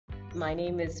My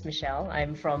name is Michelle.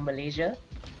 I'm from Malaysia.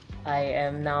 I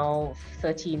am now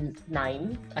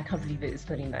 39. I can't believe it is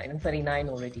 39. I'm 39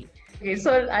 already. Okay,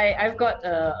 so I've got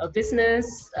a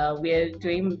business. We're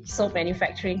doing soap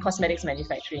manufacturing, cosmetics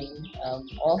manufacturing,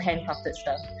 all handcrafted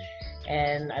stuff.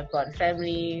 And I've got a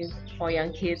family, 4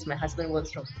 young kids. My husband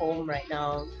works from home right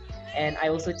now. And I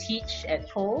also teach at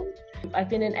Pole. I've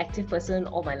been an active person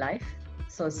all my life.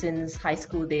 So since high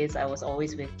school days, I was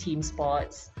always with team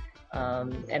sports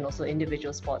and also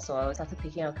individual sports. So I started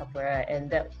picking up capoeira, and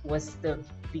that was the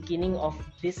beginning of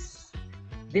this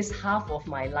half of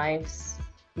my life's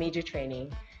major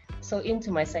training. So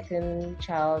into my second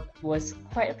child was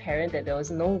quite apparent that there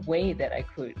was no way that I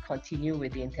could continue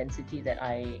with the intensity that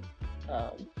I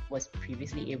was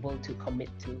previously able to commit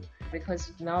to,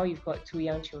 because now you've got 2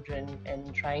 young children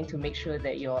and trying to make sure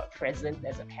that you're present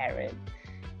as a parent.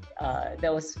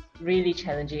 That was really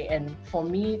challenging, and for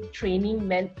me, training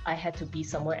meant I had to be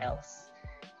somewhere else.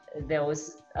 There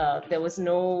was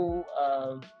no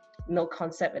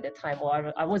concept at the time,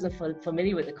 or I wasn't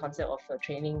familiar with the concept of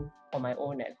training on my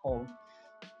own at home.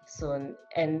 So,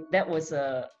 and that was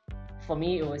for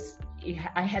me,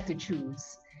 I had to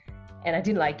choose, and I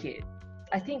didn't like it.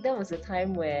 I think that was a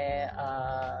time where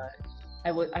I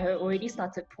had already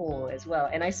started pole as well,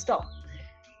 and I stopped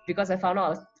because I found out I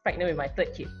was pregnant with my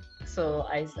third kid. So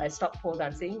I stopped pole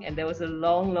dancing, and there was a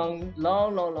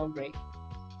long break.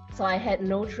 So I had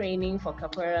no training for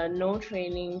capoeira, no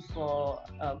training for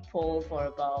pole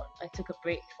for I took a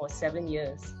break for 7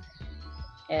 years.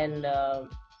 And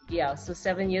yeah, so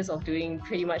 7 years of doing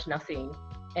pretty much nothing.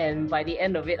 And by the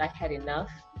end of it, I had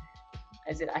enough.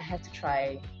 I said I had to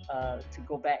try to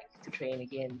go back to train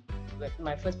again. But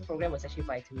my first program was actually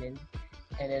vitamin.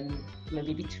 And then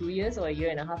maybe 2 years or a year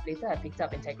and a half later, I picked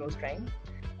up integral strength.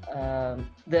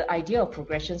 The idea of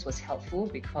progressions was helpful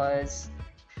because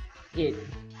it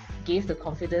gave the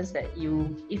confidence that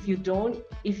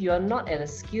if you are not at a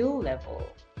skill level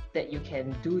that you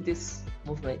can do this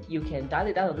movement, you can dial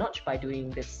it down a notch by doing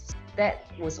this. That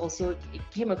was also, it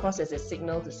came across as a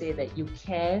signal to say that you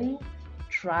can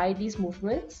try these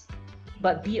movements,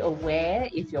 but be aware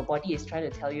if your body is trying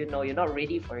to tell you, no, you're not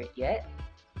ready for it yet,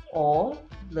 or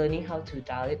learning how to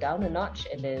dial it down a notch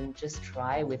and then just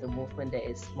try with a movement that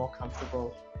is more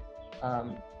comfortable,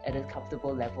 at a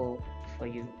comfortable level for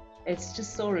you. It's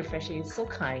just so refreshing, so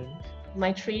kind.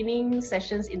 My training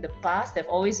sessions in the past have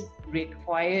always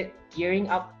required gearing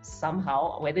up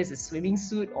somehow, whether it's a swimming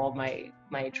suit or my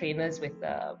trainers with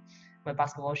my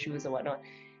basketball shoes or whatnot.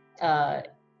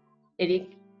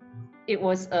 It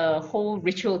was a whole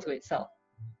ritual to itself.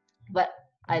 But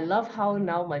I love how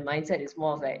now my mindset is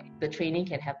more of like the training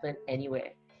can happen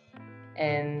anywhere,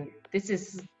 and this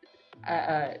is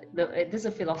a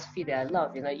philosophy that I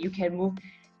love. You can move.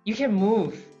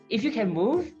 If you can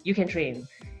move, you can train.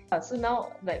 So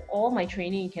now, like, all my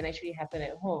training can actually happen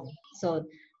at home. So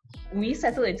we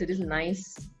settled into this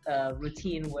nice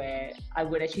routine where I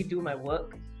would actually do my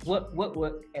work,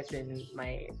 as in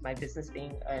my business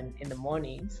thing, and in the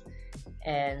mornings,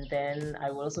 and then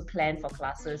I will also plan for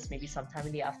classes maybe sometime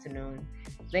in the afternoon.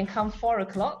 Then come 4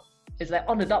 o'clock, it's like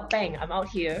on the dot, bang, I'm out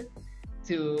here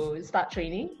to start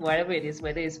training, whatever it is,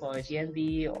 whether it's for a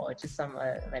GNB or just some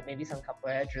like maybe some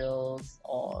capoeira drills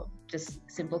or just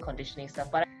simple conditioning stuff.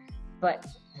 But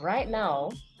right now,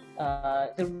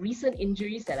 the recent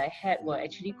injuries that I had were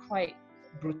actually quite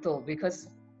brutal, because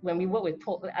when we work with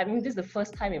pole, I mean, this is the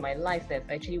first time in my life that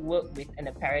I've actually worked with an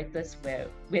apparatus where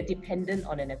we're dependent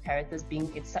on an apparatus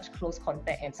being in such close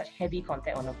contact and such heavy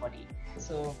contact on our body.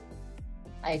 So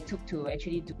I took to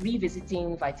actually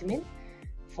revisiting vitamin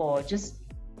for just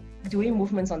doing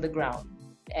movements on the ground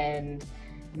and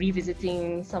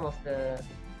revisiting some of the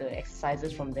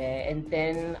exercises from there. And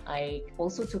then I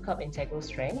also took up integral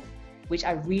strength, which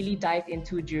I really dived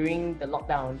into during the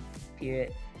lockdown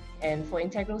period. And for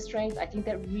integral strength, I think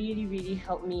that really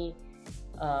helped me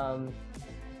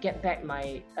get back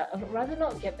rather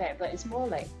not get back, but it's more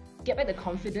like get back the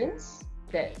confidence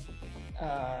that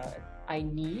I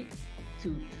need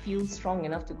to feel strong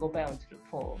enough to go back onto the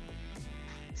pole.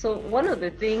 So one of the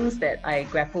things that I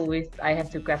have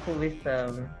to grapple with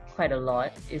quite a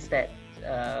lot is that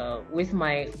with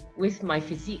my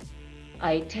physique,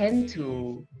 I tend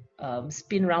to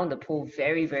spin around the pole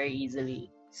very easily.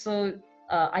 So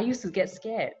I used to get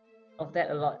scared of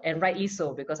that a lot, and rightly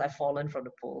so, because I've fallen from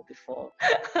the pole before.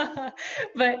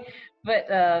 but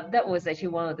that was actually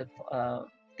one of the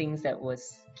things that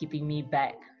was keeping me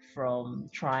back from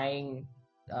trying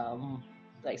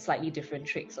like slightly different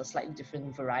tricks or slightly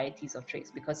different varieties of tricks,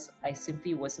 because I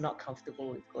simply was not comfortable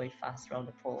with going fast around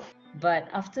the pole. But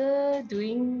after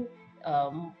doing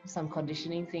some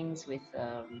conditioning things with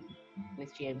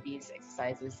GMB's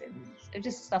exercises and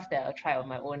just stuff that I'll try on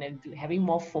my own and having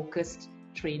more focused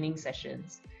training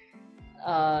sessions.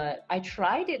 I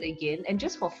tried it again, and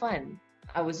just for fun,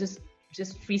 I was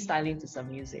just freestyling to some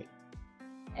music,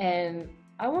 and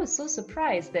I was so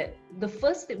surprised that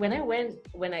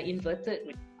when I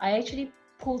inverted, I actually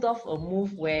pulled off a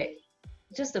move where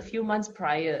just a few months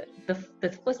prior, the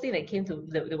first thing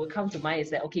that would come to mind is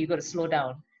that, okay, you got to slow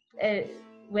down. And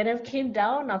when I came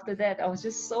down after that, I was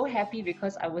just so happy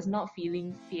because I was not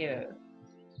feeling fear,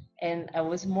 and it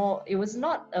was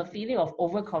not a feeling of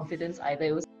overconfidence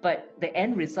either. But the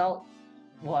end result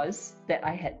was that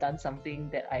I had done something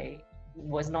that I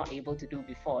was not able to do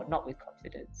before, not with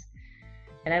confidence.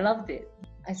 And I loved it.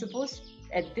 I suppose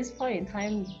at this point in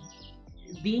time,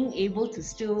 being able to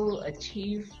still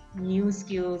achieve new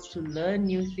skills, to learn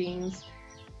new things,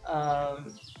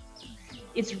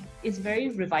 it's very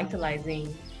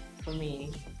revitalizing for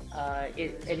me.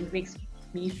 It makes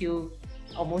me feel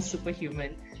almost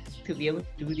superhuman to be able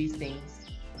to do these things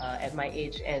at my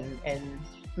age and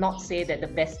not say that the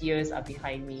best years are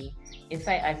behind me. In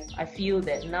fact, I feel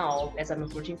that now, as I'm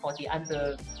approaching 40, I'm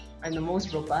the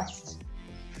most robust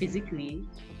physically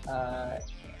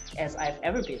as I've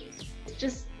ever been.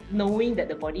 Just knowing that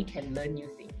the body can learn new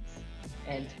things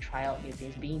and to try out new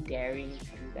things, being daring to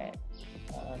do that.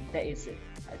 That is it.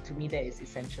 To me, that is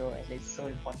essential and it's so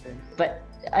important. But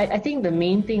I think the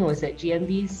main thing was that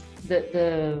GMB's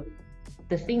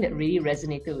the thing that really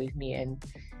resonated with me, and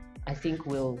I think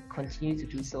will continue to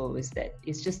do so, is that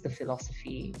it's just the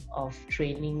philosophy of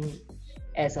training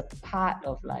as a part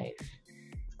of life.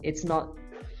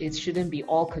 It shouldn't be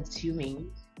all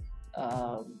consuming.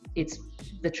 It's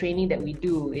the training that we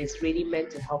do is really meant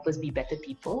to help us be better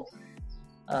people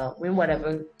in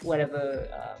whatever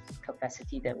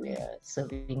capacity that we're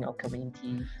serving our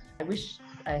community. I wish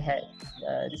I had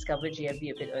discovered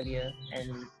GMB a bit earlier,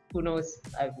 and who knows,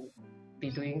 I'd be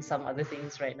doing some other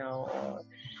things right now.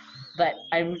 But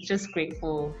I'm just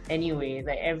grateful anyway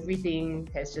that everything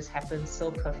has just happened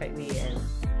so perfectly, and